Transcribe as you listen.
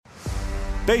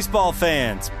Baseball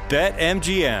fans,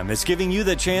 BetMGM is giving you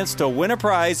the chance to win a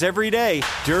prize every day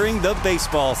during the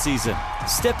baseball season.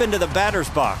 Step into the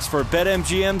batter's box for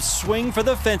BetMGM's Swing for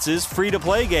the Fences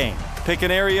free-to-play game. Pick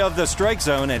an area of the strike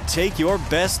zone and take your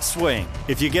best swing.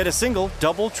 If you get a single,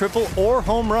 double, triple, or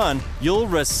home run, you'll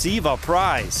receive a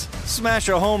prize. Smash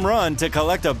a home run to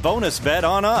collect a bonus bet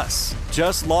on us.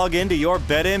 Just log into your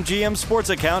BetMGM sports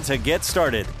account to get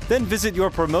started. Then visit your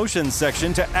promotions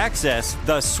section to access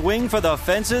the Swing for the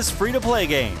Fences free-to-play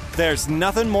game. There's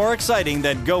nothing more exciting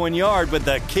than going yard with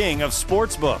the king of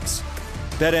sportsbooks.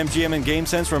 BetMGM and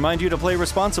GameSense remind you to play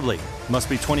responsibly. Must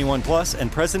be 21 plus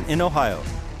and present in Ohio.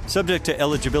 Subject to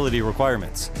eligibility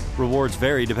requirements. Rewards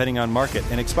vary depending on market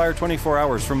and expire 24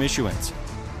 hours from issuance.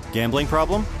 Gambling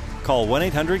problem? Call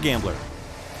 1-800-GAMBLER.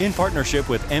 In partnership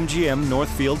with MGM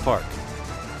Northfield Park.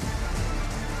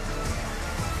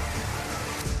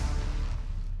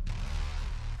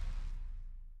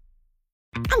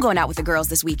 I'm going out with the girls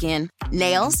this weekend.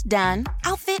 Nails done,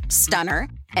 outfit stunner,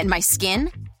 and my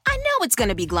skin? I know it's going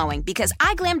to be glowing because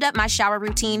I glammed up my shower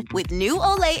routine with new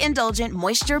Olay Indulgent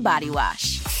Moisture Body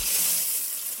Wash.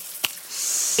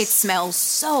 It smells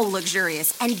so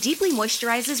luxurious and deeply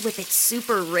moisturizes with its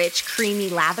super rich, creamy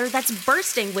lather that's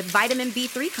bursting with vitamin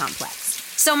B3 complex.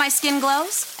 So my skin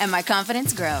glows and my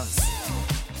confidence grows.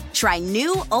 Try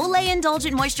new Olay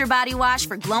Indulgent Moisture Body Wash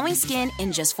for glowing skin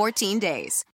in just 14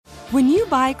 days. When you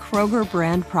buy Kroger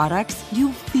brand products,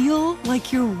 you feel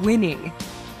like you're winning.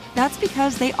 That's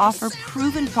because they offer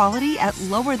proven quality at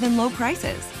lower than low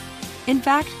prices. In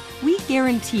fact, we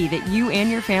guarantee that you and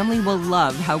your family will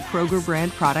love how Kroger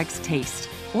brand products taste,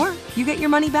 or you get your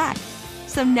money back.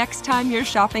 So next time you're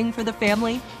shopping for the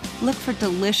family, look for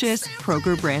delicious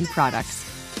Kroger brand products,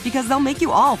 because they'll make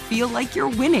you all feel like you're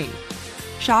winning.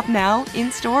 Shop now,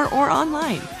 in-store, or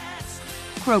online.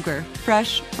 Kroger,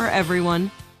 fresh for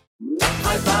everyone.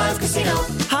 High Five Casino.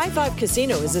 High Five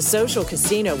Casino is a social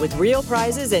casino with real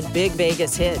prizes and big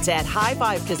Vegas hits at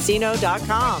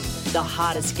highfivecasino.com. The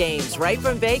hottest games right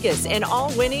from Vegas, and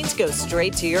all winnings go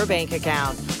straight to your bank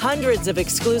account. Hundreds of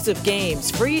exclusive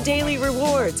games, free daily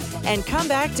rewards, and come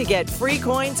back to get free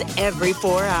coins every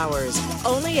 4 hours.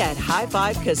 Only at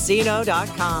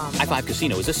highfivecasino.com. High Five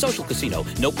Casino is a social casino.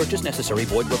 No purchase necessary.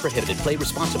 Void where prohibited. Play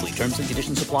responsibly. Terms and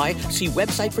conditions apply. See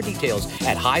website for details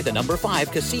at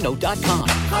high5casino.com.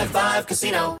 High Five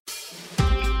Casino.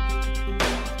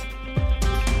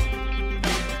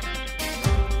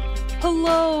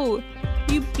 Hello,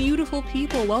 you beautiful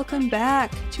people. Welcome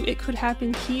back to It Could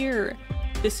Happen Here.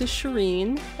 This is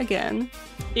Shireen again.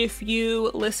 If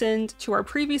you listened to our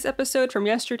previous episode from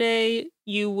yesterday,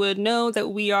 you would know that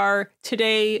we are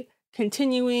today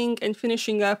continuing and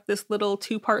finishing up this little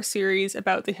two-part series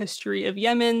about the history of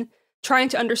Yemen, trying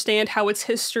to understand how its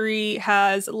history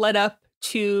has led up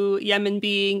to Yemen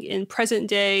being, in present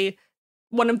day,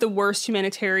 one of the worst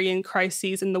humanitarian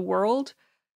crises in the world.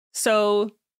 So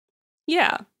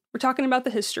yeah, we're talking about the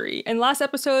history. And last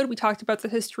episode, we talked about the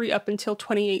history up until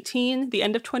 2018, the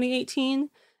end of 2018.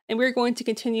 And we're going to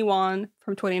continue on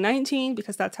from 2019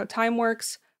 because that's how time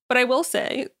works. But I will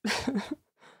say,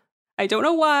 I don't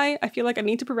know why. I feel like I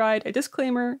need to provide a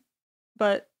disclaimer,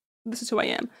 but this is who I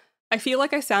am. I feel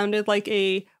like I sounded like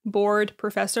a bored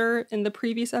professor in the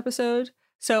previous episode.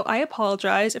 So I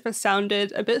apologize if it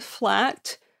sounded a bit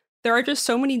flat. There are just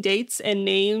so many dates and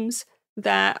names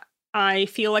that I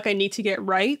feel like I need to get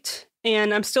right,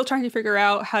 and I'm still trying to figure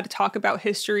out how to talk about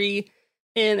history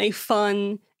in a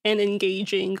fun and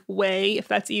engaging way, if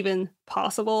that's even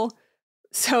possible.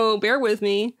 So bear with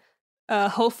me.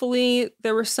 Hopefully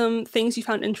there were some things you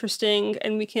found interesting,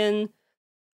 and we can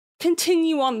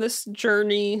continue on this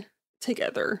journey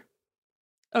together.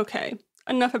 Okay,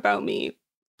 enough about me,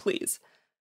 please.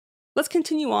 Let's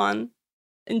continue on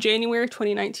in January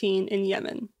 2019 in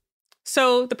Yemen.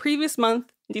 So the previous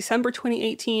month, in December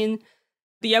 2018,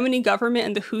 the Yemeni government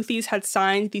and the Houthis had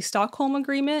signed the Stockholm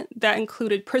Agreement that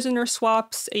included prisoner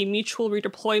swaps, a mutual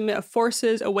redeployment of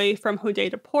forces away from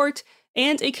Hodeidah port,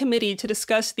 and a committee to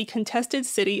discuss the contested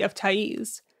city of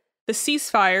Taiz. The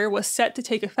ceasefire was set to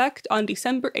take effect on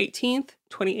December 18th,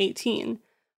 2018.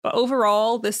 But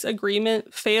overall, this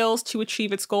agreement fails to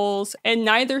achieve its goals, and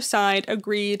neither side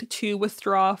agreed to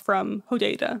withdraw from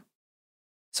Hodeidah.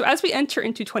 So as we enter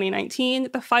into 2019,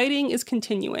 the fighting is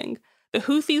continuing. The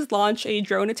Houthis launch a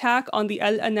drone attack on the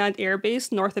El Anad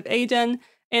airbase north of Aden,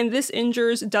 and this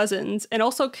injures dozens and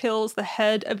also kills the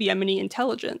head of Yemeni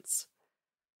intelligence.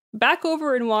 Back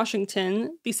over in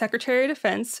Washington, the Secretary of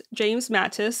Defense, James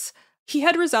Mattis, he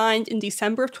had resigned in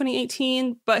December of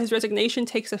 2018, but his resignation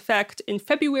takes effect in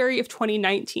February of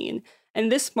 2019,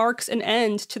 and this marks an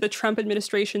end to the Trump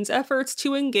administration's efforts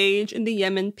to engage in the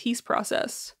Yemen peace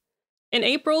process. In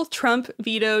April, Trump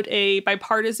vetoed a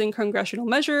bipartisan congressional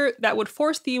measure that would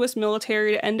force the U.S.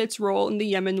 military to end its role in the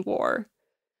Yemen war.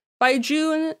 By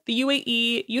June, the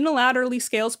UAE unilaterally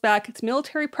scales back its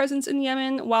military presence in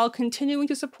Yemen while continuing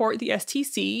to support the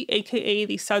STC, aka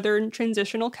the Southern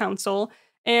Transitional Council,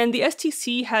 and the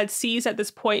STC had seized at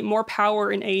this point more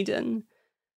power in Aden.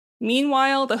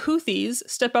 Meanwhile, the Houthis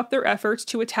step up their efforts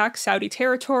to attack Saudi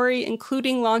territory,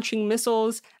 including launching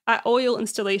missiles at oil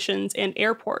installations and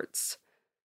airports.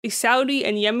 The Saudi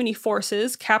and Yemeni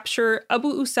forces capture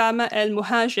Abu Usama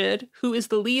al-Muhajir, who is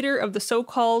the leader of the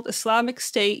so-called Islamic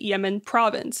State Yemen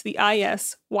province, the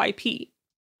ISYP.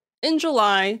 In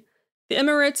July, the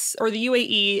Emirates, or the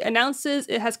UAE, announces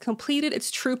it has completed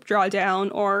its troop drawdown,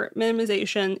 or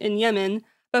minimization, in Yemen,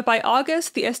 but by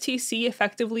August, the STC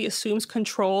effectively assumes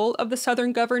control of the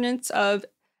southern governance of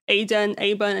Aden,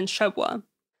 Aban, and Shabwa.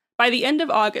 By the end of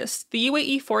August, the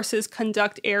UAE forces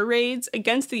conduct air raids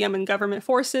against the Yemen government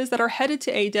forces that are headed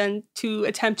to Aden to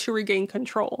attempt to regain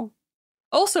control.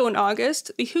 Also in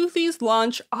August, the Houthis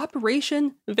launch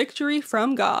Operation Victory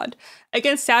from God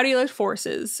against Saudi-led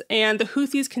forces, and the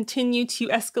Houthis continue to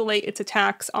escalate its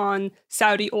attacks on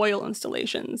Saudi oil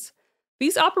installations.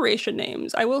 These operation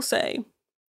names, I will say,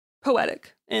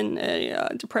 poetic in a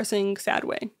depressing, sad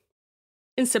way.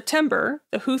 In September,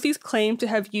 the Houthis claim to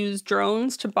have used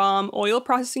drones to bomb oil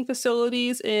processing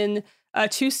facilities in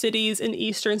 2 cities in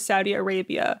eastern Saudi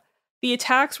Arabia. The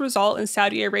attacks result in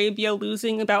Saudi Arabia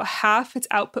losing about half its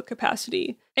output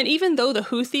capacity. And even though the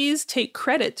Houthis take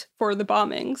credit for the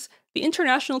bombings, the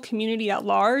international community at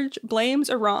large blames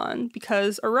Iran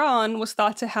because Iran was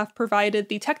thought to have provided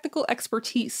the technical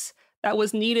expertise that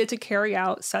was needed to carry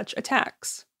out such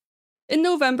attacks. In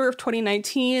November of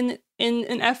 2019, in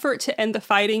an effort to end the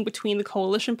fighting between the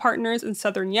coalition partners in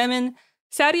southern Yemen,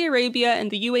 Saudi Arabia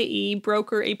and the UAE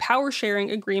broker a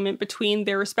power-sharing agreement between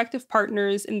their respective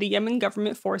partners in the Yemen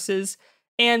government forces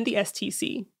and the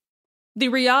STC. The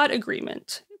Riyadh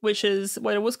Agreement, which is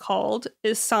what it was called,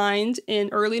 is signed in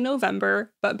early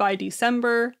November, but by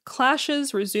December,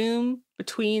 clashes resume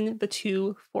between the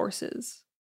two forces.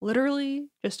 Literally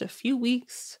just a few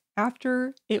weeks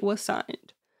after it was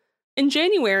signed. In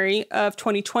January of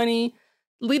 2020,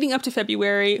 leading up to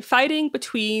February, fighting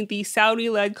between the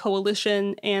Saudi-led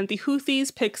coalition and the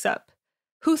Houthis picks up.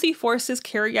 Houthi forces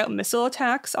carry out missile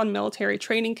attacks on military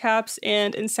training camps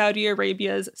and in Saudi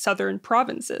Arabia's southern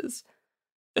provinces.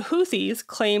 The Houthis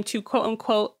claim to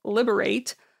quote-unquote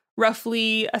liberate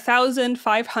roughly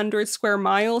 1,500 square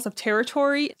miles of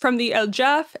territory from the El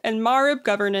Jaf and Marib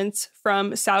governance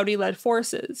from Saudi-led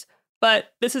forces,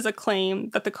 but this is a claim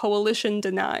that the coalition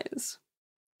denies.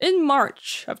 In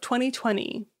March of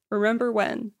 2020, remember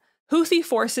when, Houthi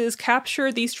forces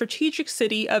captured the strategic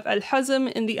city of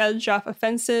Al-Hazm in the El Jaf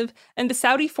offensive, and the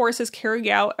Saudi forces carried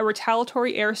out a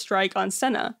retaliatory airstrike on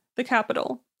Sana'a, the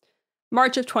capital.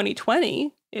 March of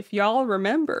 2020, if y'all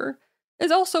remember,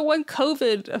 is also when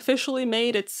COVID officially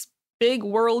made its big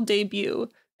world debut.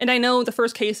 And I know the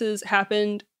first cases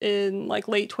happened in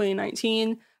late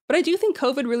 2019, but I do think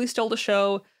COVID really stole the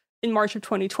show in March of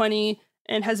 2020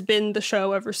 and has been the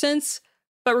show ever since.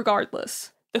 But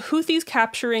regardless, the Houthis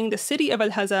capturing the city of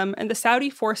Al-Hazm and the Saudi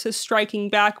forces striking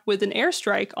back with an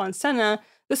airstrike on Sana'a,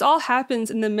 this all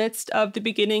happens in the midst of the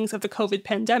beginnings of the COVID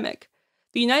pandemic.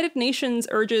 The United Nations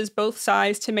urges both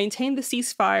sides to maintain the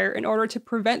ceasefire in order to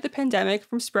prevent the pandemic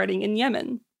from spreading in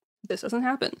Yemen. This doesn't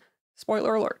happen.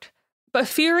 Spoiler alert. But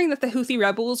fearing that the Houthi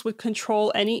rebels would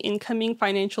control any incoming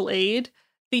financial aid,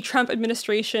 the Trump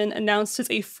administration announces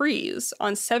a freeze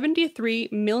on $73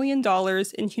 million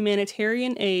in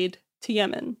humanitarian aid to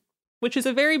Yemen, which is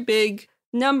a very big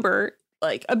number,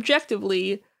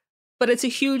 objectively, but it's a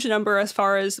huge number as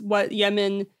far as what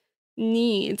Yemen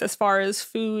needs, as far as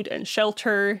food and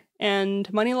shelter,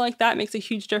 and money like that makes a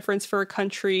huge difference for a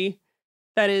country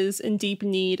that is in deep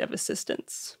need of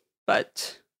assistance.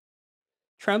 But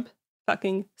Trump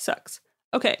fucking sucks.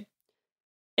 Okay.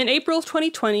 In April of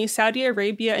 2020, Saudi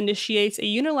Arabia initiates a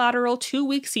unilateral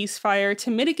 2-week ceasefire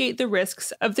to mitigate the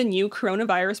risks of the new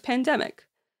coronavirus pandemic.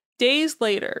 Days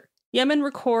later, Yemen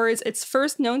records its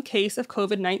first known case of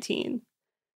COVID-19.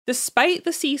 Despite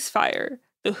the ceasefire,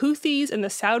 the Houthis and the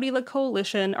Saudi-led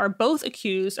coalition are both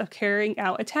accused of carrying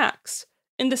out attacks.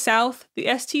 In the south, the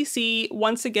STC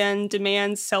once again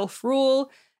demands self-rule,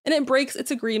 and it breaks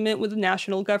its agreement with the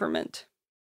national government.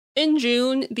 In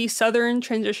June, the Southern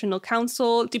Transitional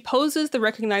Council deposes the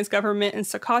recognized government in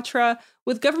Socotra,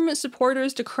 with government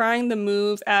supporters decrying the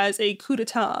move as a coup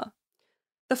d'etat.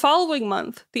 The following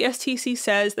month, the STC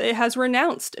says that it has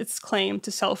renounced its claim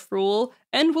to self-rule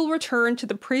and will return to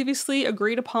the previously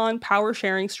agreed-upon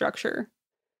power-sharing structure.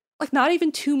 Like, not even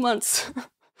 2 months.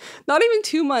 Not even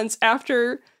 2 months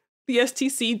after the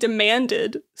STC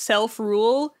demanded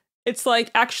self-rule, it's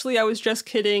like, actually, I was just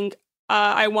kidding.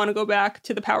 I want to go back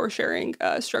to the power-sharing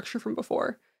structure from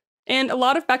before. And a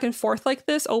lot of back and forth like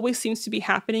this always seems to be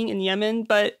happening in Yemen,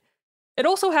 but it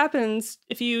also happens,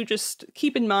 if you just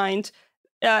keep in mind,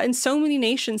 in so many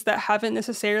nations that haven't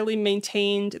necessarily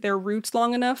maintained their roots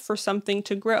long enough for something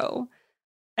to grow.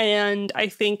 And I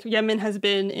think Yemen has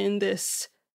been in this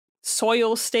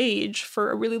soil stage for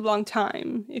a really long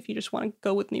time, if you just want to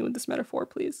go with me with this metaphor,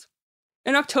 please.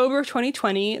 In October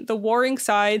 2020, the warring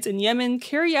sides in Yemen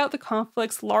carry out the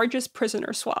conflict's largest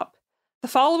prisoner swap. The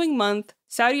following month,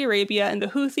 Saudi Arabia and the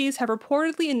Houthis have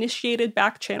reportedly initiated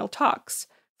back-channel talks.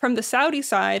 From the Saudi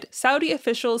side, Saudi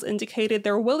officials indicated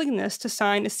their willingness to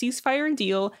sign a ceasefire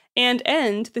deal and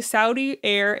end the Saudi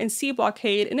air and sea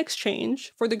blockade in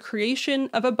exchange for the creation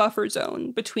of a buffer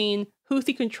zone between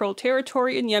Houthi-controlled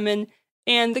territory in Yemen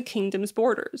and the kingdom's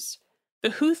borders. The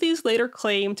Houthis later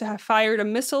claimed to have fired a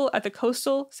missile at the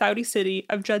coastal Saudi city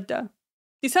of Jeddah.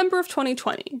 December of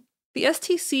 2020, the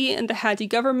STC and the Hadi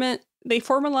government, they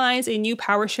formalize a new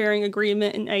power-sharing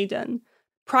agreement in Aden.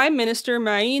 Prime Minister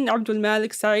Ma'in Abdul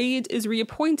Malik Saeed is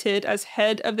reappointed as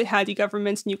head of the Hadi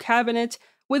government's new cabinet,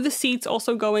 with the seats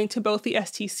also going to both the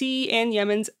STC and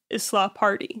Yemen's Islah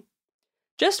Party.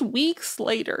 Just weeks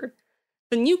later,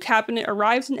 the new cabinet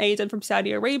arrives in Aden from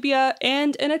Saudi Arabia,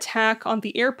 and an attack on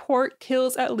the airport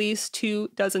kills at least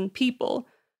 24 people.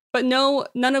 But no,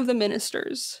 none of the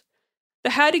ministers. The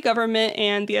Hadi government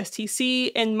and the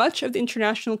STC and much of the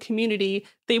international community,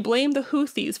 they blame the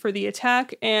Houthis for the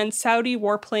attack, and Saudi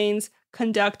warplanes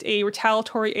conduct a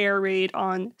retaliatory air raid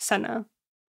on Sana'a.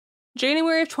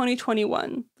 January of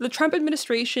 2021, the Trump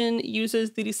administration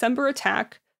uses the December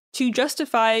attack to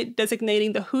justify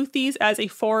designating the Houthis as a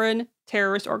foreign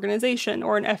terrorist organization,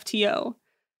 or an FTO.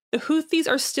 The Houthis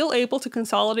are still able to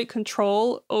consolidate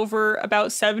control over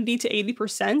about 70 to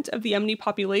 80% of the Yemeni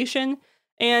population,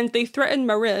 and they threaten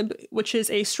Marib, which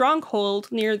is a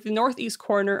stronghold near the northeast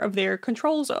corner of their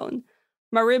control zone.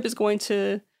 Marib is going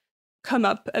to come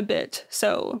up a bit,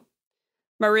 so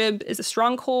Marib is a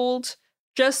stronghold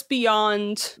just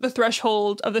beyond the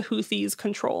threshold of the Houthis'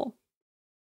 control.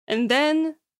 And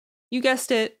then, you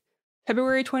guessed it,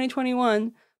 February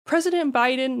 2021, President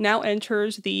Biden now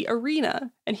enters the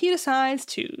arena, and he decides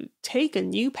to take a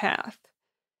new path.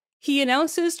 He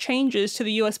announces changes to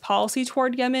the U.S. policy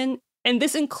toward Yemen, and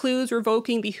this includes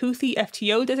revoking the Houthi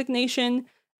FTO designation,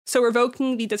 so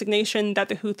revoking the designation that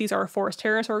the Houthis are a forced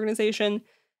terrorist organization,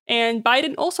 and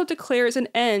Biden also declares an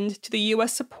end to the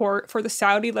U.S. support for the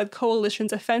Saudi-led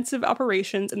coalition's offensive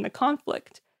operations in the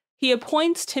conflict. He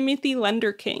appoints Timothy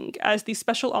Lenderking as the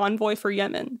special envoy for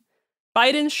Yemen.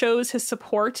 Biden shows his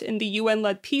support in the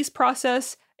UN-led peace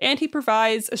process, and he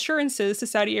provides assurances to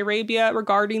Saudi Arabia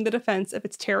regarding the defense of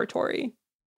its territory.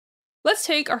 Let's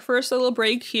take our first little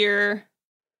break here.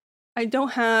 I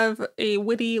don't have a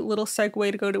witty little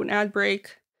segue to go to an ad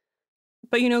break,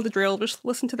 but you know the drill. Just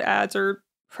listen to the ads or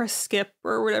press skip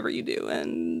or whatever you do,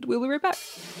 and we'll be right back.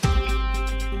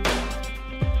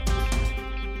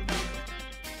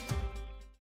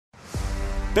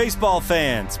 Baseball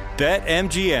fans,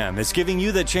 BetMGM is giving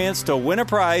you the chance to win a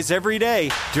prize every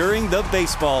day during the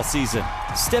baseball season.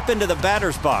 Step into the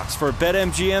batter's box for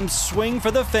BetMGM's Swing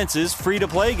for the Fences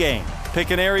free-to-play game.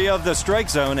 Pick an area of the strike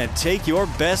zone and take your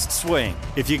best swing.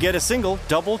 If you get a single,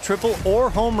 double, triple, or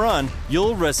home run,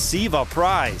 you'll receive a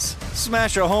prize.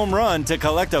 Smash a home run to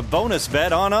collect a bonus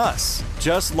bet on us.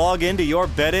 Just log into your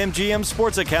BetMGM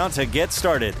sports account to get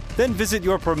started. Then visit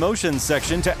your promotions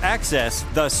section to access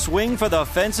the Swing for the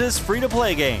Fences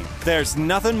free-to-play game. There's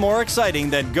nothing more exciting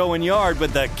than going yard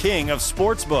with the king of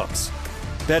sportsbooks.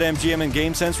 BetMGM and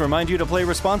GameSense remind you to play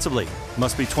responsibly.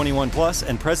 Must be 21 plus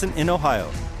and present in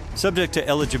Ohio. Subject to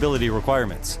eligibility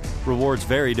requirements. Rewards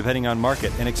vary depending on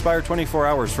market and expire 24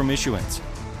 hours from issuance.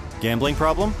 Gambling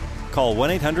problem? Call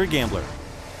 1-800-GAMBLER.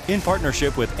 In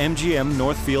partnership with MGM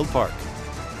Northfield Park.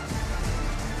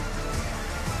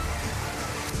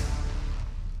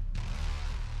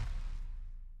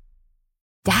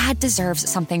 Dad deserves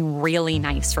something really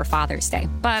nice for Father's Day,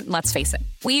 but let's face it,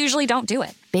 we usually don't do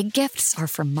it. Big gifts are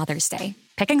for Mother's Day.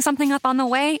 Picking something up on the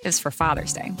way is for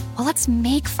Father's Day. Well, let's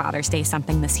make Father's Day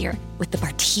something this year with the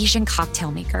Bartesian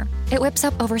Cocktail Maker. It whips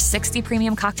up over 60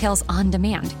 premium cocktails on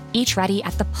demand, each ready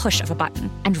at the push of a button.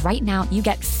 And right now, you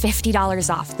get $50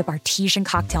 off the Bartesian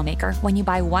Cocktail Maker when you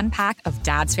buy one pack of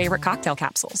Dad's favorite cocktail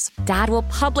capsules. Dad will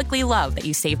publicly love that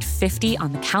you saved $50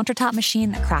 on the countertop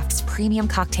machine that crafts premium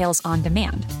cocktails on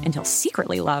demand. And he'll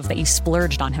secretly love that you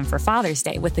splurged on him for Father's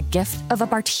Day with the gift of a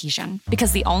Bartesian.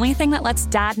 Because the only thing that lets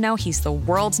Dad know he's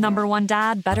the world's #1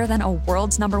 dad better than a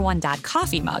world's #1 dad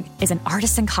coffee mug is an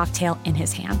artisan cocktail in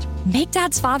his hand. Make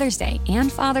Dad's Father's Day and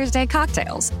Father's Day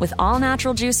cocktails with all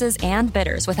natural juices and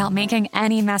bitters without making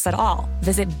any mess at all.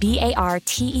 Visit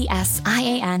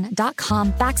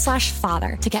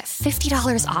BARTESIAN.com/father to get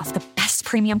 $50 off the best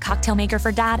premium cocktail maker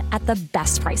for Dad at the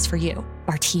best price for you.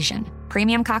 Bartesian.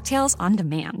 Premium cocktails on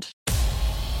demand.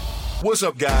 What's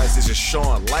up, guys? This is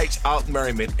Sean Lights Out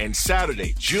Merriman, and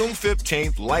Saturday, June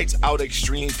 15th, Lights Out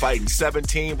Extreme Fighting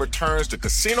 17 returns to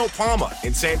Casino Palma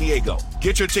in San Diego.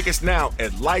 Get your tickets now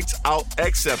at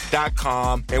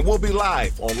lightsoutxf.com, and we'll be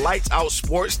live on Lights Out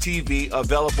Sports TV,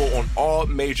 available on all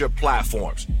major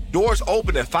platforms. Doors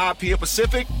open at 5 p.m.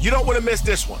 Pacific. You don't want to miss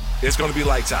this one. It's going to be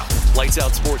lights out. Lights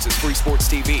Out Sports is free sports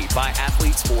TV by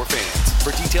athletes for fans.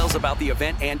 For details about the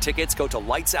event and tickets, go to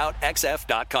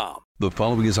lightsoutxf.com. The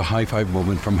following is a high five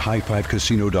moment from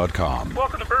highfivecasino.com.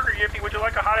 Welcome to Burger Yippee. Would you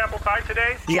like a hot apple pie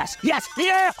today? Yes, yeah,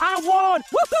 I won!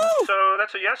 Woohoo! So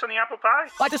that's a yes on the apple pie?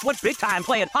 I just went big time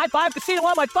playing High Five Casino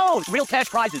on my phone. Real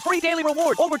cash prizes, free daily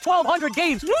rewards, over 1,200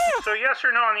 games. Yeah! So yes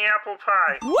or no on the apple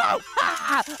pie? Whoa!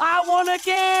 I won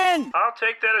again! I'll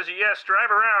take that as a yes.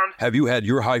 Drive around. Have you had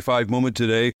your high five moment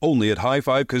today? Only at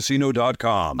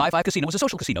highfivecasino.com. High Five Casino is a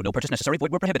social casino. No purchase necessary.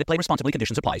 Void where prohibited. Play responsibly.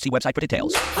 Conditions apply. See website for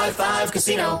details. High Five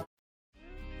Casino.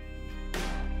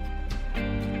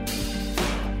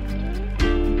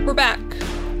 We're back.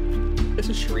 This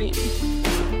is Shireen.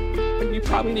 You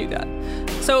probably knew that.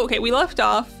 So, okay, we left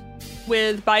off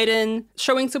with Biden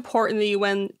showing support in the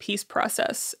UN peace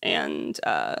process, and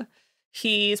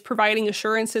he's providing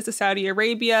assurances to Saudi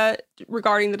Arabia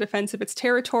regarding the defense of its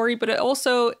territory, but it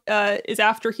also is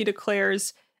after he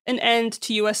declares an end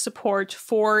to U.S. support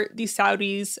for the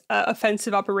Saudis'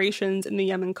 offensive operations in the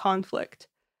Yemen conflict.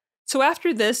 So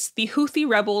after this, the Houthi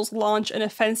rebels launch an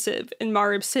offensive in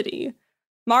Marib City.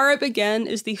 Marib, again,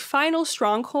 is the final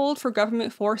stronghold for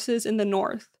government forces in the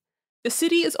north. The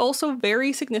city is also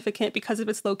very significant because of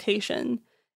its location.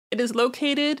 It is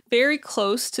located very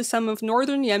close to some of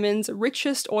northern Yemen's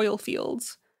richest oil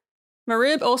fields.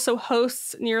 Marib also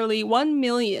hosts nearly 1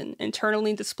 million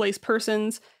internally displaced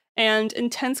persons, and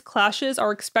intense clashes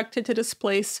are expected to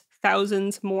displace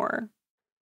thousands more.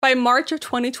 By March of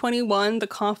 2021, the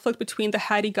conflict between the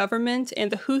Hadi government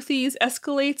and the Houthis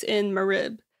escalates in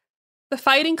Marib. The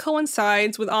fighting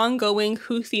coincides with ongoing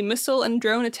Houthi missile and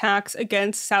drone attacks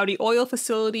against Saudi oil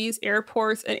facilities,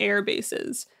 airports, and air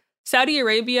bases. Saudi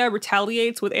Arabia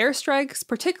retaliates with airstrikes,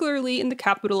 particularly in the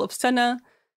capital of Sana'a.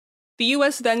 The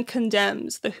US then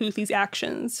condemns the Houthis'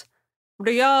 actions.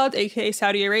 Riyadh, aka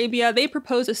Saudi Arabia, they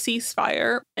propose a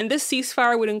ceasefire, and this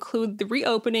ceasefire would include the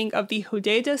reopening of the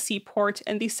Hodeidah seaport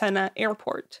and the Sana'a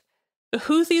airport. The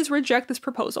Houthis reject this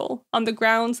proposal on the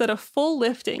grounds that a full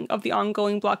lifting of the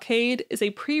ongoing blockade is a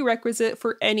prerequisite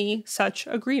for any such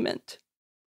agreement.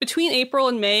 Between April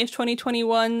and May of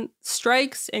 2021,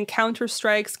 strikes and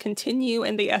counter-strikes continue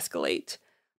and they escalate.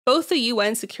 Both the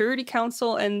UN Security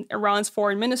Council and Iran's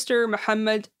Foreign Minister,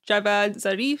 Mohammad Javad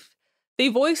Zarif, they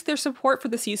voiced their support for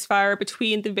the ceasefire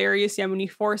between the various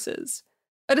Yemeni forces.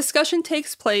 A discussion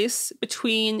takes place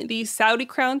between the Saudi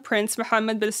Crown Prince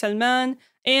Mohammed bin Salman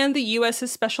and the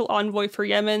US's Special Envoy for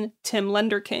Yemen, Tim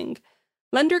Lenderking.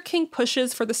 Lenderking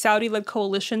pushes for the Saudi-led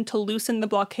coalition to loosen the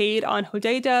blockade on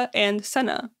Hodeidah and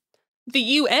Sana'a. The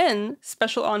UN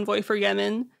Special Envoy for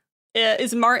Yemen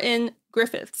is Martin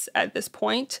Griffiths at this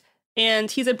point,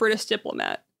 and he's a British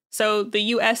diplomat. So the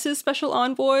US's Special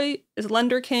Envoy is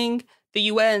Lenderking, the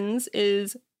UN's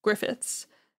is Griffiths.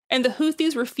 And the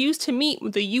Houthis refuse to meet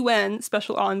with the UN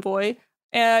Special Envoy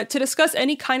to discuss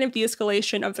any kind of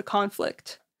de-escalation of the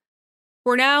conflict.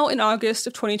 We're now in August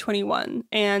of 2021,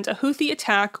 and a Houthi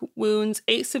attack wounds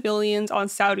 8 civilians on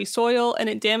Saudi soil, and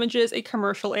it damages a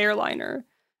commercial airliner.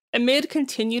 Amid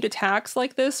continued attacks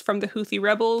like this from the Houthi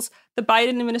rebels, the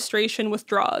Biden administration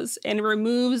withdraws and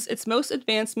removes its most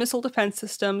advanced missile defense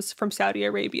systems from Saudi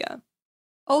Arabia.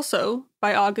 Also,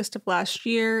 by August of last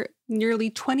year, nearly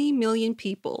 20 million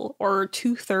people, or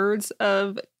 2/3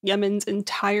 of Yemen's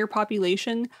entire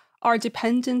population, are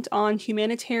dependent on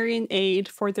humanitarian aid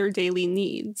for their daily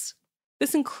needs.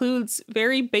 This includes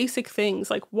very basic things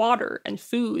like water and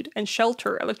food and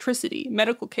shelter, electricity,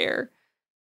 medical care.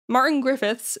 Martin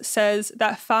Griffiths says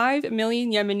that 5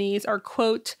 million Yemenis are,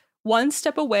 quote, one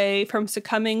step away from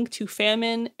succumbing to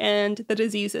famine and the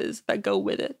diseases that go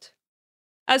with it.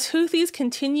 As Houthis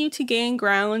continue to gain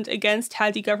ground against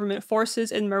Hadi government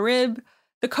forces in Marib,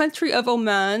 the country of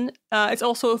Oman, it's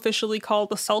also officially called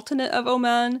the Sultanate of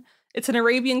Oman. It's an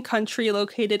Arabian country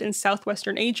located in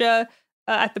southwestern Asia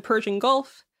at the Persian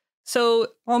Gulf. So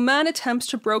Oman attempts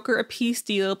to broker a peace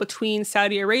deal between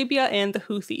Saudi Arabia and the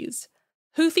Houthis.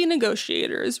 Houthi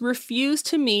negotiators refused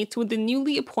to meet with the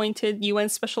newly appointed UN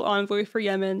Special Envoy for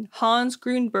Yemen, Hans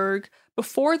Grunberg,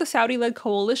 before the Saudi-led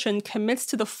coalition commits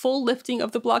to the full lifting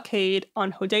of the blockade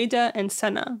on Hodeidah and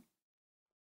Sana'a.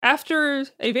 After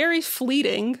a very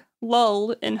fleeting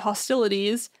lull in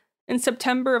hostilities, in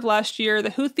September of last year,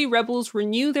 the Houthi rebels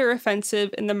renew their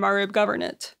offensive in the Marib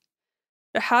Governorate.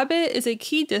 Rahabeh is a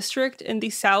key district in the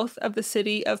south of the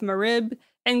city of Marib,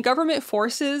 and government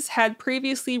forces had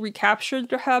previously recaptured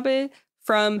Rahabeh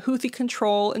from Houthi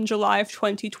control in July of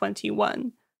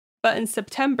 2021. But in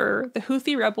September, the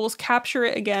Houthi rebels capture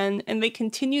it again, and they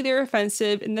continue their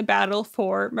offensive in the battle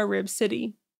for Marib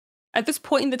city. At this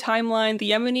point in the timeline,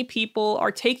 the Yemeni people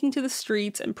are taking to the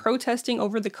streets and protesting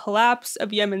over the collapse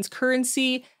of Yemen's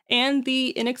currency and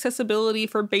the inaccessibility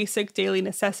for basic daily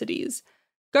necessities.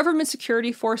 Government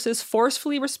security forces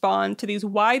forcefully respond to these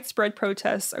widespread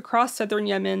protests across southern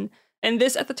Yemen, and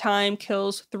this at the time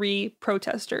kills 3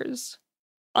 protesters.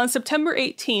 On September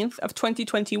 18th of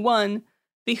 2021,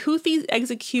 the Houthis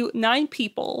execute 9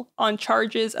 people on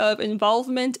charges of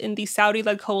involvement in the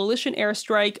Saudi-led coalition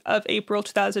airstrike of April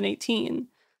 2018.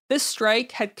 This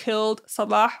strike had killed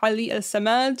Salah Ali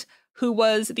al-Samad, who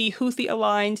was the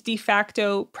Houthi-aligned de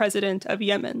facto president of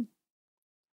Yemen.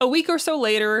 A week or so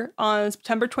later, on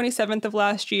September 27th of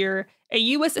last year, a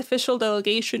U.S. official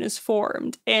delegation is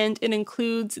formed, and it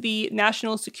includes the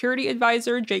National Security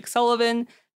Advisor, Jake Sullivan,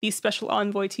 the Special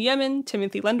Envoy to Yemen,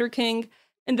 Timothy Lenderking,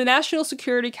 and the National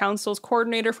Security Council's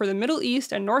coordinator for the Middle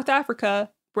East and North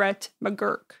Africa, Brett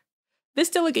McGurk.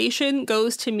 This delegation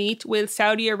goes to meet with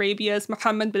Saudi Arabia's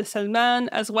Mohammed bin Salman,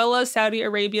 as well as Saudi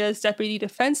Arabia's Deputy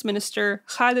Defense Minister,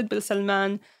 Khalid bin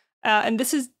Salman, and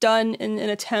this is done in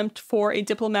an attempt for a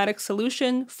diplomatic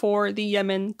solution for the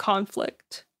Yemen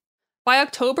conflict. By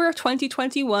October of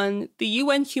 2021, the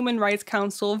UN Human Rights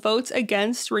Council votes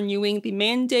against renewing the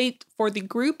mandate for the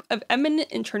group of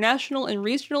eminent international and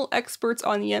regional experts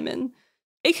on Yemen,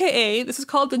 aka this is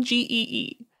called the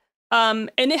GEE.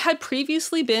 And it had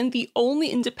previously been the only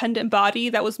independent body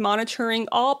that was monitoring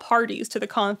all parties to the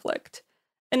conflict.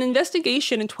 An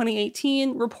investigation in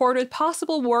 2018 reported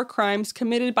possible war crimes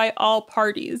committed by all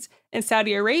parties, and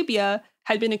Saudi Arabia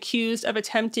had been accused of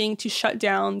attempting to shut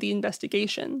down the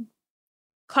investigation.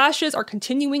 Clashes are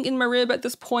continuing in Marib at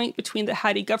this point between the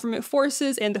Hadi government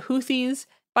forces and the Houthis.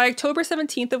 By October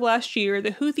 17th of last year,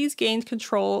 the Houthis gained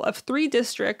control of 3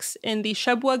 districts in the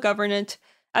Shabwa Governorate,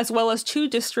 as well as 2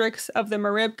 districts of the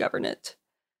Marib Governorate.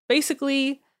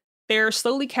 Basically, they're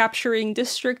slowly capturing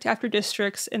district after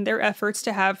districts in their efforts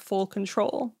to have full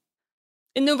control.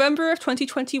 In November of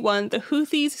 2021, the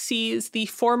Houthis seized the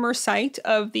former site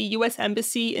of the U.S.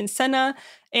 Embassy in Sana'a,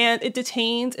 and it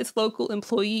detains its local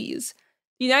employees.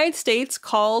 The United States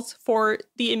calls for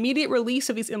the immediate release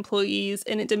of these employees,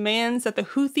 and it demands that the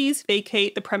Houthis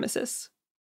vacate the premises.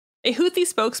 A Houthi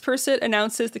spokesperson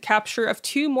announces the capture of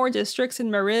 2 more districts in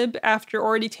Marib after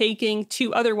already taking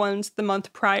 2 other ones the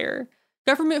month prior.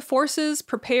 Government forces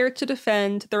prepare to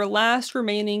defend their last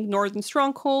remaining northern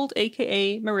stronghold,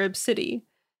 aka Marib City.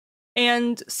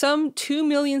 And some 2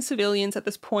 million civilians at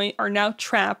this point are now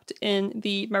trapped in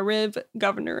the Marib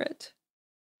Governorate.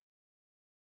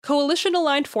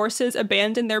 Coalition-aligned forces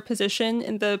abandon their position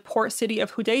in the port city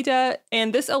of Hodeidah,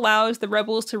 and this allows the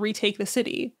rebels to retake the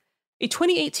city. A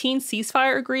 2018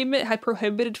 ceasefire agreement had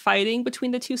prohibited fighting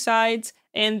between the 2 sides,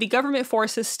 and the government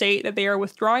forces state that they are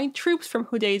withdrawing troops from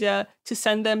Hodeidah to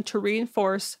send them to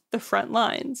reinforce the front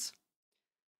lines.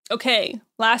 Okay,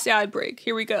 last ad break.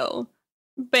 Here we go.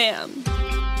 Bam.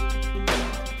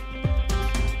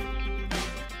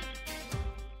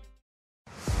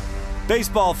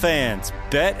 Baseball fans,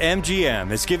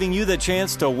 BetMGM is giving you the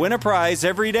chance to win a prize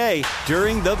every day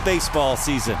during the baseball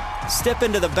season. Step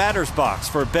into the batter's box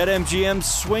for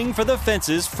BetMGM's Swing for the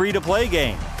Fences free-to-play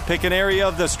game. Pick an area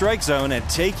of the strike zone and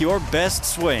take your best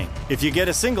swing. If you get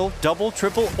a single, double,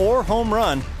 triple, or home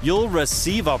run, you'll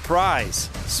receive a prize.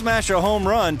 Smash a home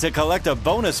run to collect a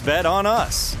bonus bet on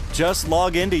us. Just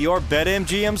log into your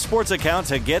BetMGM sports account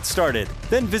to get started.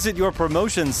 Then visit your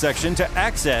promotions section to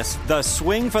access the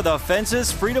Swing for the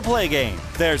Fences free-to-play game.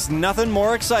 There's nothing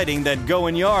more exciting than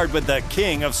going yard with the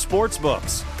king of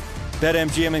sportsbooks.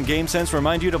 BetMGM and GameSense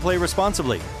remind you to play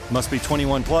responsibly. Must be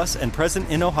 21 plus and present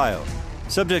in Ohio.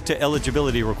 Subject to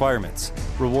eligibility requirements.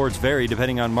 Rewards vary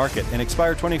depending on market and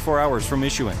expire 24 hours from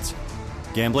issuance.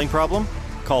 Gambling problem?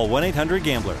 Call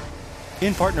 1-800-GAMBLER.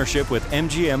 In partnership with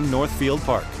MGM Northfield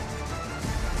Park.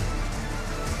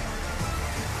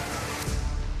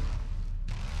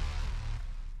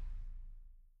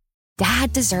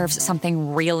 Dad deserves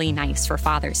something really nice for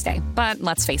Father's Day, but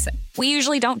let's face it, we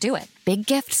usually don't do it. Big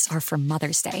gifts are for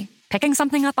Mother's Day. Picking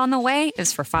something up on the way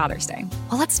is for Father's Day.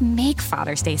 Well, let's make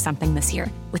Father's Day something this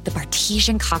year with the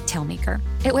Bartesian Cocktail Maker.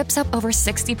 It whips up over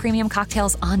 60 premium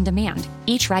cocktails on demand,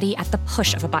 each ready at the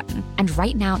push of a button. And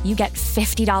right now, you get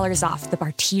 $50 off the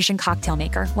Bartesian Cocktail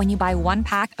Maker when you buy one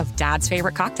pack of Dad's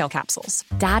favorite cocktail capsules.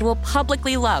 Dad will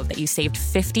publicly love that you saved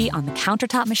 $50 on the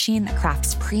countertop machine that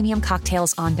crafts premium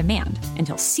cocktails on demand, and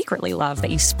he'll secretly love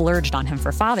that you splurged on him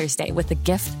for Father's Day with the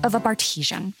gift of a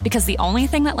Bartesian. Because the only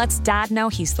thing that lets Dad know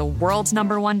he's the world's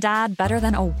number one dad better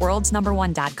than a world's number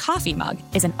one dad coffee mug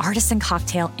is an artisan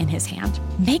cocktail in his hand.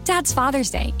 Make Dad's Father's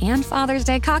Day and Father's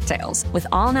Day cocktails with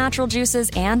all natural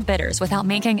juices and bitters without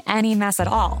making any mess at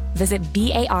all. Visit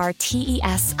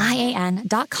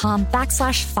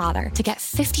BARTESIAN.com/father to get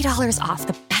 $50 off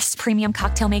the best premium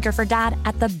cocktail maker for Dad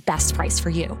at the best price for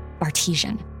you.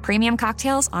 Bartesian. Premium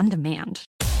cocktails on demand.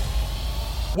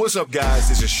 What's up, guys?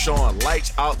 This is Sean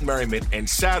Lights Out Merriman, and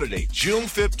Saturday, June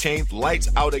 15th, Lights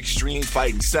Out Extreme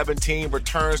Fighting 17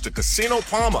 returns to Casino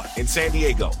Palma in San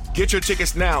Diego. Get your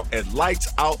tickets now at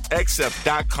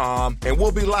lightsoutxf.com, and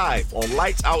we'll be live on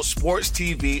Lights Out Sports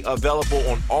TV, available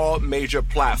on all major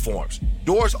platforms.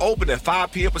 Doors open at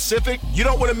 5 p.m. Pacific. You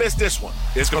don't want to miss this one.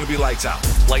 It's going to be lights out.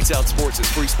 Lights Out Sports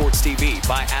is free sports TV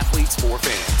by athletes for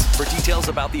fans. For details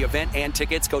about the event and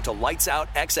tickets, go to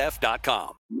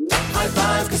lightsoutxf.com. High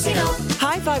Five Casino.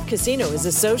 High Five Casino is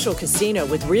a social casino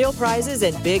with real prizes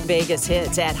and big Vegas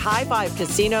hits at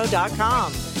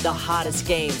highfivecasino.com. The hottest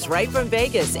games right from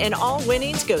Vegas, and all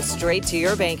winnings go straight to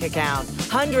your bank account.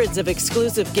 Hundreds of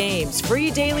exclusive games,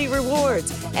 free daily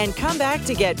rewards, and come back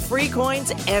to get free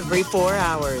coins every 4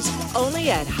 hours. Only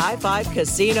at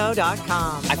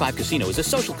highfivecasino.com. High Five Casino is a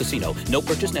social casino. No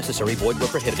purchase necessary. Void where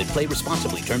prohibited. Play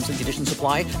responsibly. Terms and conditions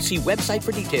apply. See website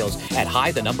for details at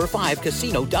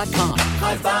high5casino.com.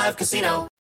 High Five Casino.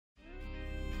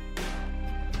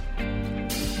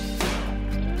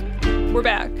 We're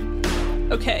back.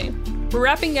 Okay, we're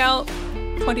wrapping out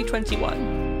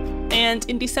 2021. And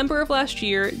in December of last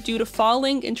year, due to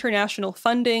falling international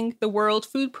funding, the World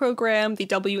Food Program, the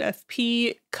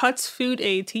WFP, cuts food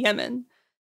aid to Yemen.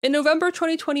 In November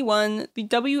 2021, the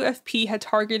WFP had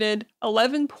targeted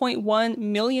 $11.1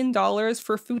 million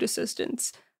for food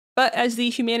assistance. But as the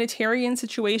humanitarian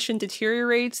situation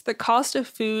deteriorates, the cost of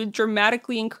food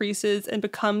dramatically increases and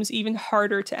becomes even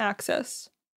harder to access.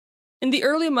 In the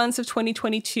early months of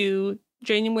 2022,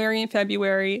 January and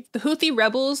February, the Houthi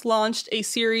rebels launched a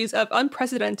series of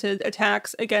unprecedented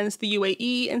attacks against the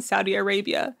UAE and Saudi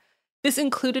Arabia. This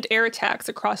included air attacks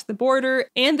across the border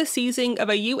and the seizing of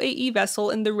a UAE vessel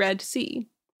in the Red Sea.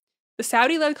 The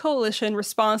Saudi-led coalition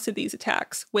responds to these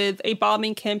attacks with a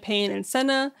bombing campaign in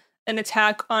Sana'a, an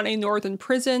attack on a northern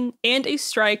prison, and a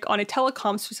strike on a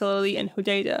telecoms facility in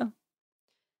Hodeidah.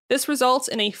 This results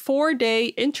in a 4-day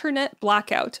internet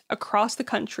blackout across the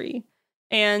country,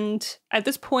 and at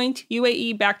this point,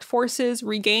 UAE-backed forces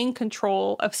regain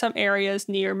control of some areas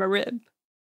near Marib.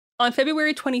 On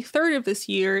February 23rd of this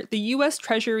year, the U.S.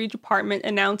 Treasury Department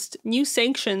announced new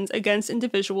sanctions against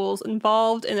individuals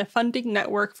involved in a funding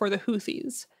network for the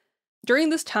Houthis. During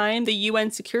this time, the UN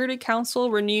Security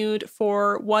Council renewed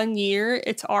for 1 year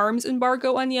its arms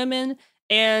embargo on Yemen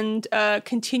and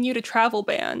continued a travel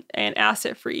ban and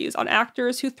asset freeze on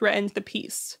actors who threatened the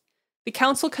peace. The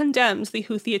council condemns the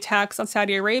Houthi attacks on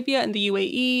Saudi Arabia and the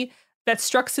UAE that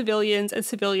struck civilians and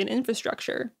civilian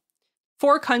infrastructure.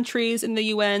 4 countries in the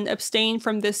UN abstained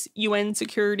from this UN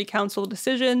Security Council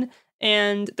decision,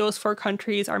 and those 4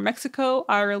 countries are Mexico,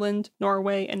 Ireland,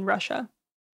 Norway, and Russia.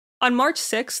 On March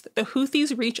 6th, the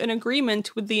Houthis reach an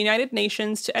agreement with the United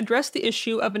Nations to address the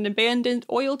issue of an abandoned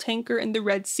oil tanker in the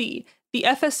Red Sea, the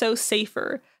FSO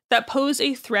Safer, that posed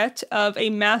a threat of a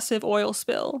massive oil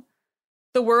spill.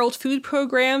 The World Food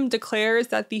Program declares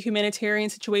that the humanitarian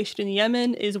situation in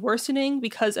Yemen is worsening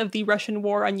because of the Russian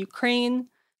war on Ukraine,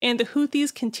 and the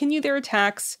Houthis continue their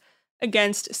attacks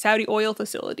against Saudi oil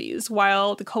facilities,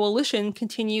 while the coalition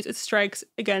continues its strikes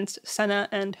against Sana'a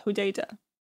and Hodeidah.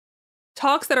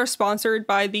 Talks that are sponsored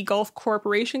by the Gulf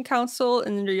Cooperation Council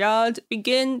in Riyadh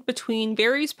begin between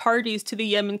various parties to the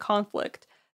Yemen conflict.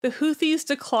 The Houthis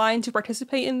declined to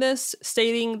participate in this,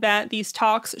 stating that these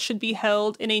talks should be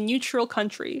held in a neutral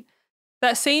country.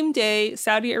 That same day,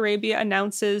 Saudi Arabia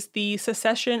announces the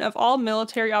cessation of all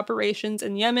military operations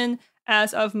in Yemen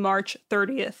as of March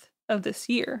 30th of this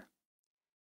year.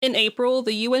 In April,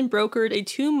 the UN brokered a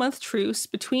 2-month truce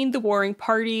between the warring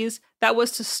parties that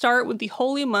was to start with the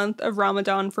holy month of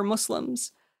Ramadan for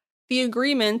Muslims. The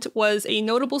agreement was a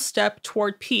notable step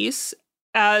toward peace,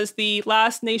 as the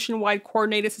last nationwide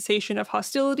coordinated cessation of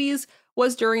hostilities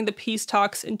was during the peace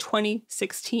talks in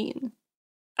 2016.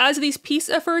 As these peace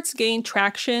efforts gained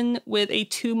traction with a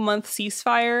 2-month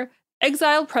ceasefire,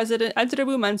 exiled President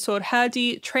Adrabu Mansour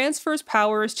Hadi transfers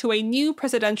powers to a new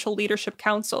presidential leadership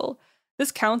council.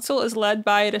 This council is led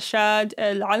by Rashad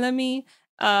Al-Alami,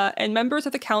 and members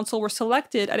of the council were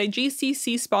selected at a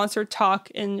GCC-sponsored talk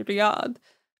in Riyadh.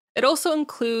 It also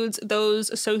includes those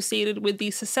associated with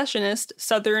the secessionist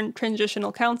Southern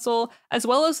Transitional Council, as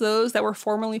well as those that were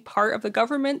formerly part of the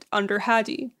government under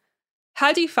Hadi.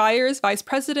 Hadi fires Vice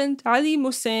President Ali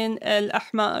Muhsin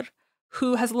Al-Ahmar,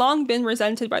 who has long been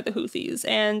resented by the Houthis,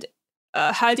 and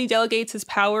Hadi delegates his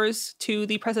powers to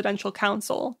the Presidential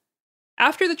Council.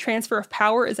 After the transfer of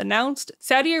power is announced,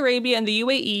 Saudi Arabia and the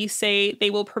UAE say they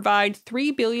will provide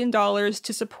 $3 billion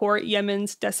to support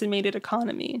Yemen's decimated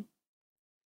economy.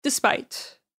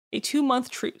 Despite a 2-month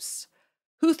truce,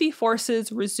 Houthi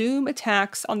forces resume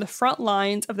attacks on the front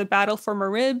lines of the battle for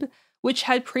Marib, which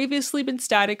had previously been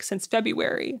static since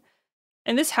February.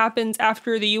 And this happens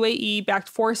after the UAE-backed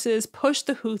forces pushed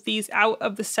the Houthis out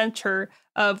of the center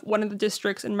of one of the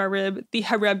districts in Marib, the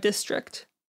Hareb district.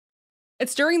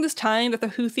 It's during this time that the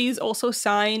Houthis also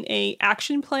sign an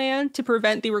action plan to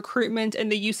prevent the recruitment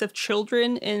and the use of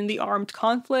children in the armed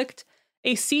conflict.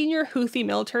 A senior Houthi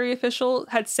military official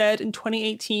had said in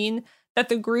 2018 that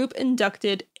the group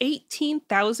inducted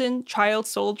 18,000 child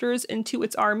soldiers into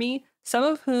its army, some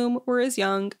of whom were as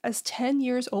young as 10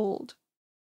 years old.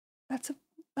 That's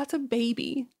a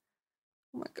baby.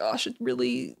 Oh my gosh, it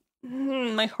really,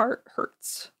 my heart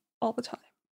hurts all the time.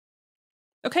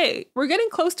 Okay, we're getting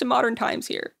close to modern times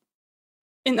here.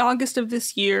 In August of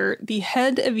this year, the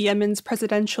head of Yemen's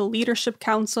Presidential Leadership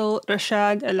Council,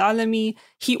 Rashad Al-Alami,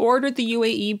 he ordered the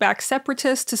UAE-backed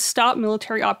separatists to stop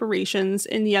military operations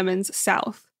in Yemen's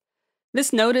south.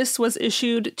 This notice was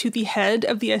issued to the head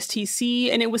of the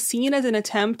STC, and it was seen as an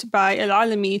attempt by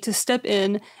Al-Alami to step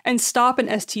in and stop an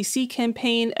STC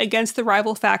campaign against the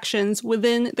rival factions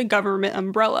within the government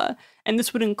umbrella, and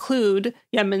this would include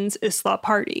Yemen's Islah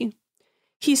Party.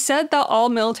 He said that all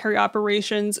military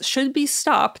operations should be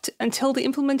stopped until the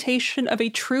implementation of a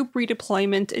troop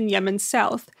redeployment in Yemen's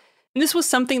south. And this was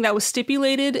something that was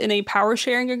stipulated in a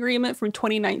power-sharing agreement from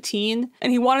 2019,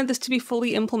 and he wanted this to be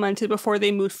fully implemented before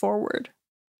they moved forward.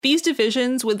 These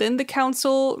divisions within the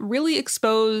council really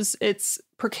expose its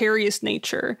precarious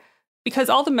nature, because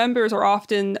all the members are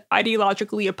often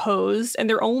ideologically opposed, and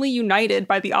they're only united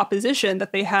by the opposition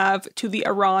that they have to the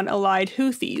Iran-allied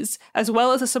Houthis, as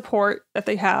well as the support that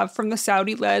they have from the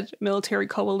Saudi-led military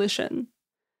coalition.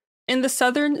 In the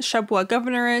southern Shabwa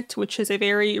Governorate, which is a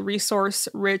very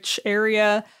resource-rich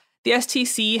area, the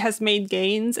STC has made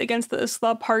gains against the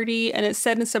Islah Party, and it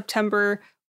said in September,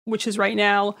 which is right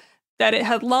now, that it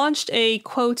had launched a,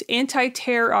 quote,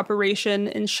 anti-terror operation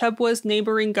in Shabwa's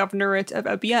neighboring governorate of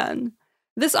Abyan.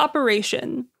 This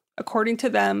operation, according to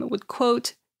them, would,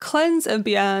 quote, cleanse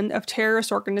Abyan of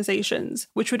terrorist organizations,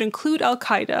 which would include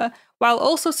al-Qaeda, while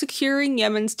also securing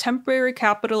Yemen's temporary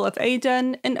capital of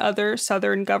Aden and other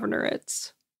southern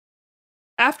governorates.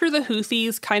 After the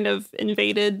Houthis kind of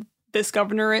invaded this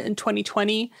governorate in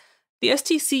 2020, the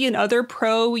STC and other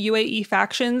pro-UAE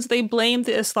factions, they blamed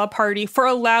the Islah Party for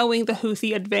allowing the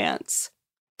Houthi advance.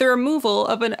 The removal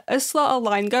of an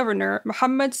Islah-aligned governor,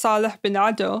 Mohammed Saleh bin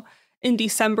Ado, in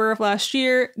December of last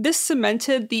year, this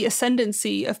cemented the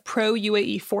ascendancy of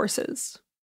pro-UAE forces.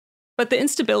 But the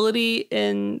instability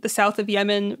in the south of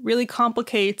Yemen really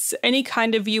complicates any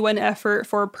kind of UN effort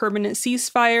for a permanent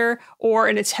ceasefire or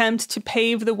an attempt to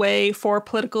pave the way for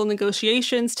political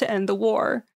negotiations to end the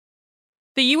war.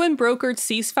 The UN brokered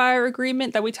ceasefire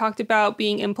agreement that we talked about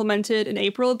being implemented in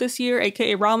April of this year,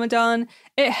 aka Ramadan,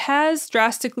 it has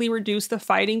drastically reduced the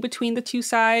fighting between the two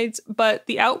sides, but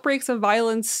the outbreaks of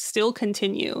violence still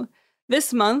continue.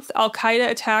 This month, al-Qaeda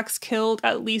attacks killed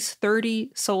at least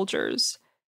 30 soldiers.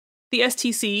 The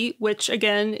STC, which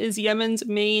again is Yemen's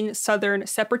main southern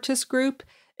separatist group,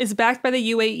 is backed by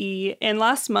the UAE, and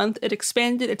last month it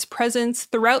expanded its presence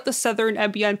throughout the southern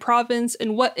Abyan province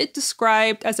in what it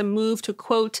described as a move to,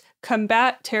 quote,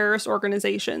 combat terrorist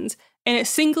organizations, and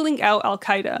it's singling out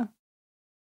al-Qaeda.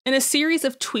 In a series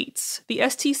of tweets, the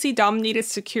STC-dominated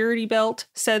security belt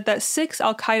said that 6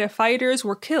 al-Qaeda fighters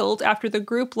were killed after the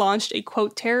group launched a,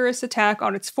 quote, terrorist attack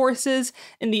on its forces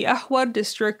in the Ahwar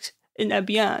district in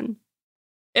Abyan.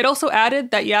 It also added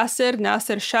that Yasser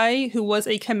Nasser Shai, who was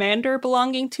a commander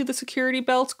belonging to the security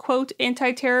belt's, quote,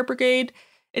 anti-terror brigade,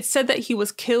 it said that he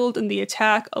was killed in the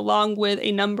attack along with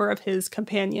a number of his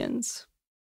companions.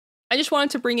 I just wanted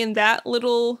to bring in that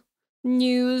little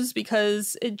news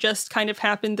because it just kind of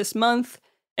happened this month,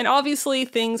 and obviously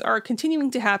things are continuing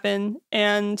to happen,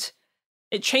 and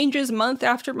it changes month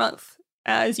after month,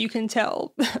 as you can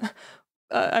tell.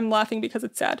 I'm laughing because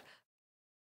it's sad.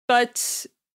 But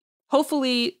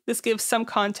hopefully this gives some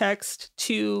context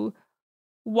to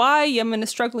why Yemen is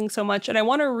struggling so much, and I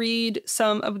want to read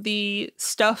some of the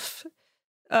stuff,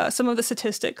 some of the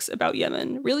statistics about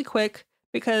Yemen really quick,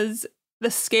 because the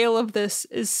scale of this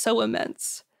is so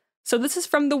immense. So this is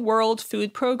from the World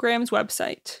Food Programme's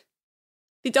website.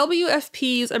 The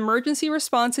WFP's emergency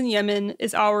response in Yemen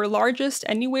is our largest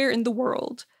anywhere in the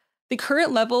world. The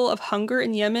current level of hunger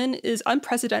in Yemen is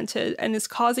unprecedented and is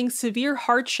causing severe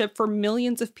hardship for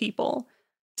millions of people.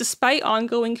 Despite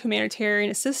ongoing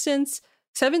humanitarian assistance,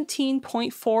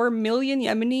 17.4 million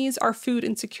Yemenis are food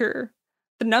insecure.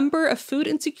 The number of food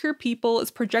insecure people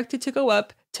is projected to go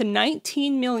up to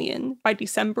 19 million by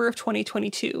December of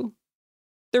 2022.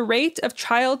 The rate of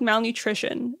child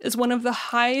malnutrition is one of the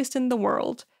highest in the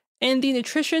world, and the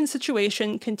nutrition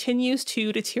situation continues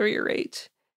to deteriorate.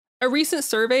 A recent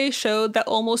survey showed that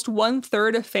almost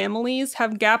 1/3 of families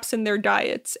have gaps in their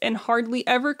diets and hardly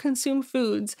ever consume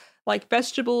foods like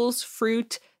vegetables,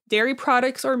 fruit, dairy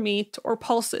products or meat, or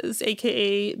pulses,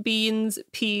 aka beans,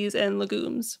 peas, and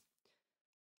legumes.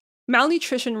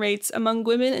 Malnutrition rates among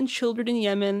women and children in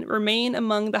Yemen remain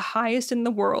among the highest in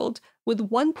the world, with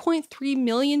 1.3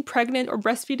 million pregnant or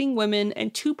breastfeeding women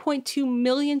and 2.2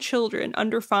 million children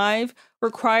under 5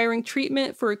 requiring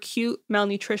treatment for acute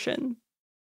malnutrition.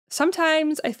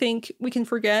 Sometimes I think we can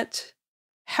forget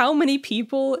how many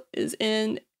people is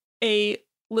in a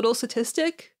little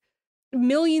statistic.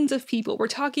 Millions of people. We're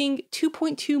talking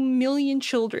 2.2 million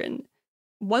children,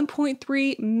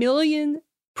 1.3 million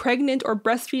pregnant or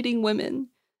breastfeeding women.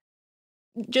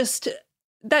 Just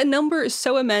that number is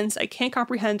so immense, I can't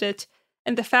comprehend it.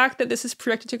 And the fact that this is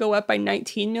projected to go up by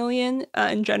 19 million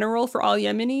in general for all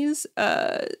Yemenis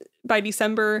by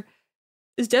December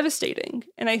is devastating.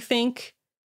 And I think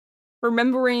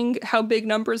remembering how big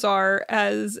numbers are,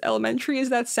 as elementary as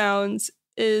that sounds,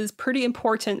 is pretty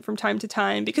important from time to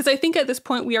time, because I think at this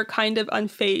point we are kind of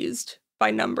unfazed by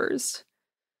numbers.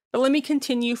 But let me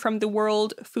continue from the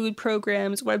World Food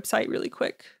Programme's website really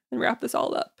quick and wrap this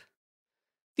all up.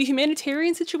 The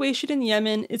humanitarian situation in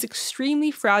Yemen is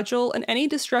extremely fragile, and any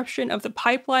disruption of the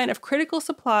pipeline of critical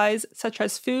supplies such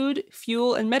as food,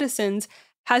 fuel, and medicines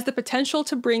has the potential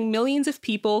to bring millions of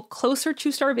people closer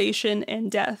to starvation and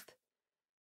death.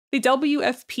 The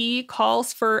WFP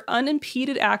calls for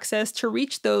unimpeded access to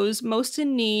reach those most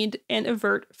in need and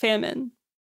avert famine.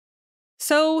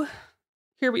 So,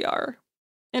 here we are.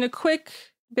 In a quick,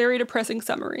 very depressing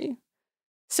summary.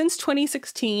 Since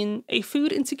 2016, a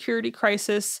food insecurity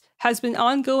crisis has been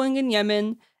ongoing in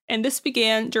Yemen, and this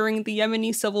began during the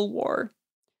Yemeni civil war.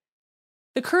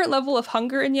 The current level of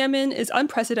hunger in Yemen is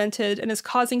unprecedented and is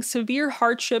causing severe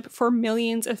hardship for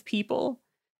millions of people.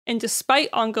 And despite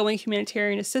ongoing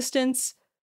humanitarian assistance,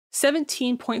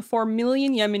 17.4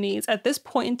 million Yemenis at this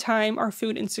point in time are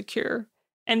food insecure.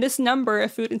 And this number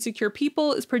of food insecure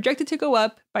people is projected to go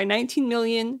up by 19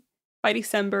 million by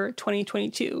December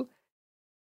 2022.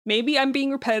 Maybe I'm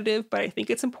being repetitive, but I think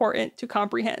it's important to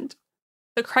comprehend.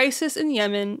 The crisis in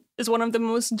Yemen is one of the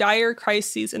most dire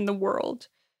crises in the world.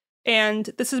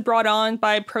 And this is brought on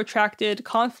by protracted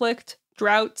conflict,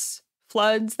 droughts,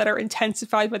 floods that are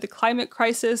intensified by the climate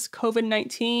crisis,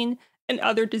 COVID-19, and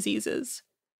other diseases.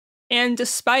 And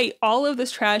despite all of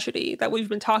this tragedy that we've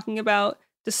been talking about,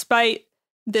 despite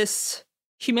this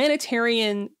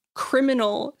humanitarian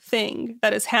criminal thing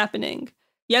that is happening,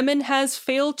 Yemen has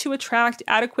failed to attract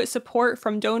adequate support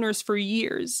from donors for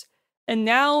years, and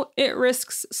now it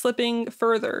risks slipping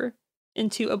further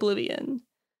into oblivion.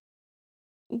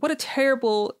 What a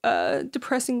terrible,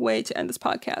 depressing way to end this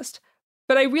podcast.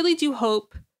 But I really do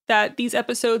hope that these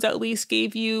episodes at least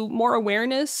gave you more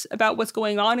awareness about what's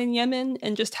going on in Yemen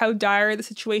and just how dire the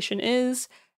situation is.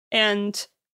 And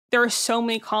there are so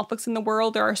many conflicts in the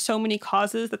world. There are so many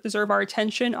causes that deserve our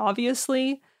attention,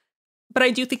 obviously. But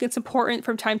I do think it's important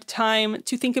from time to time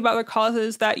to think about the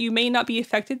causes that you may not be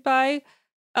affected by.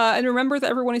 And remember that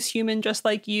everyone is human just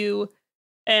like you,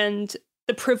 and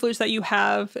the privilege that you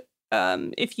have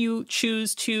if you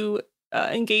choose to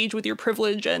engage with your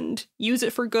privilege and use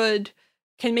it for good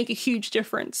can make a huge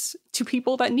difference to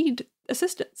people that need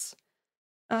assistance.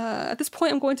 At this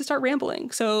point, I'm going to start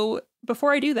rambling. So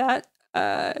before I do that,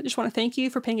 I just want to thank you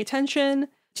for paying attention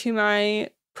to my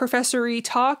professory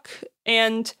talk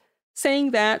and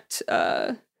saying that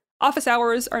office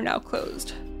hours are now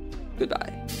closed.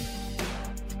 Goodbye.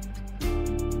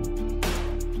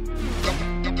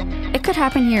 It Could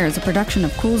Happen Here is a production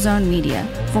of Cool Zone Media.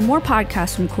 For more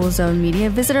podcasts from Cool Zone Media,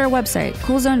 visit our website,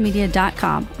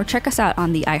 coolzonemedia.com, or check us out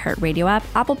on the iHeartRadio app,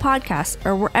 Apple Podcasts,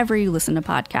 or wherever you listen to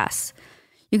podcasts.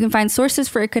 You can find sources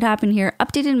for It Could Happen Here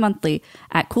updated monthly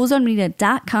at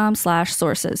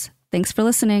coolzonemedia.com/sources. Thanks for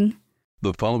listening.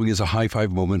 The following is a high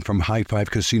five moment from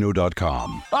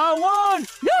highfivecasino.com. I won!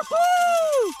 Yahoo!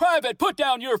 Private, put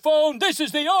down your phone. This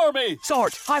is the Army.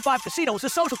 Sarge, High Five Casino is a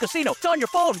social casino. It's on your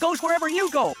phone. Goes wherever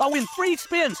you go. I win free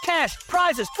spins, cash,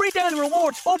 prizes, free daily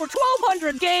rewards, over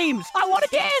 1,200 games. I won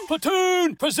again.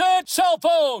 Platoon, present cell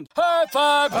phone. High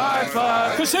Five. High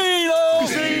Five. Casino.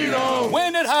 Casino.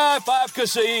 Win at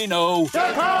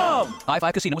highfivecasino.com. High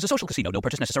Five Casino is a social casino. No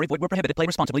purchase necessary. Void where prohibited. Play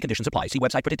responsibly. Conditions apply. See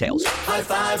website for details. High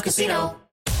Five Casino.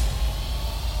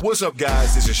 What's up,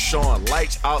 guys? This is Sean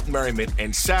Lights Out Merriman,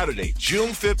 and Saturday, June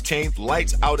 15th,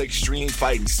 Lights Out Extreme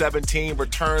Fighting 17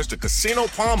 returns to Casino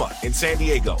Palma in San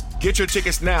Diego. Get your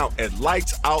tickets now at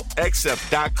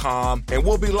lightsoutxf.com, and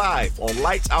we'll be live on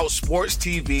Lights Out Sports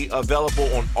TV,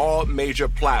 available on all major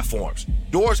platforms.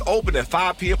 Doors open at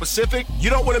 5 p.m. Pacific. You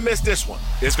don't want to miss this one.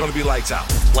 It's going to be lights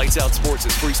out. Lights Out Sports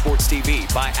is free sports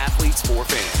TV by athletes for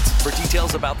fans. For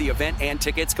details about the event and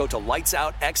tickets, go to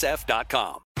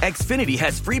lightsoutxf.com. Xfinity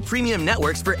has free premium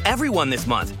networks for everyone this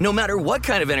month, no matter what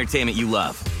kind of entertainment you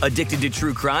love. Addicted to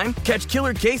true crime? Catch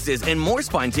killer cases and more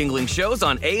spine-tingling shows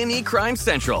on A&E Crime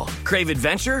Central. Crave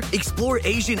adventure? Explore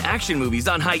Asian action movies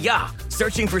on Hi-YAH.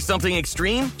 Searching for something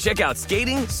extreme? Check out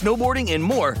skating, snowboarding, and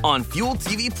more on Fuel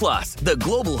TV Plus, the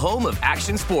global home of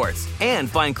action sports. And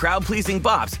find crowd-pleasing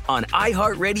bops on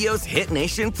iHeartRadio's Hit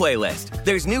Nation playlist.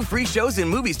 There's new free shows and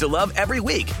movies to love every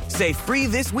week. Say free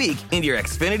this week in your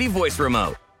Xfinity voice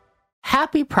remote.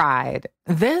 Happy Pride.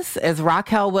 This is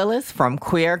Raquel Willis from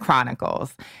Queer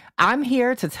Chronicles. I'm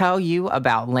here to tell you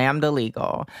about Lambda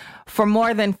Legal. For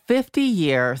more than 50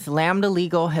 years, Lambda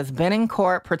Legal has been in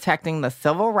court protecting the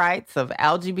civil rights of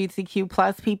LGBTQ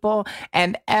plus people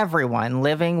and everyone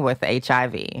living with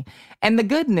HIV. And the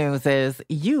good news is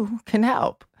you can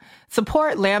help.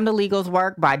 Support Lambda Legal's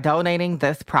work by donating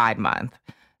this Pride Month.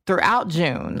 Throughout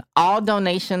June, all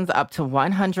donations up to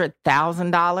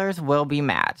 $100,000 will be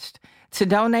matched. To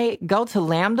donate, go to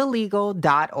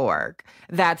lambdalegal.org.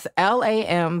 That's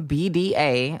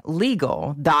LAMBDA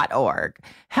legal.org.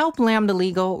 Help Lambda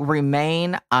Legal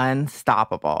remain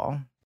unstoppable.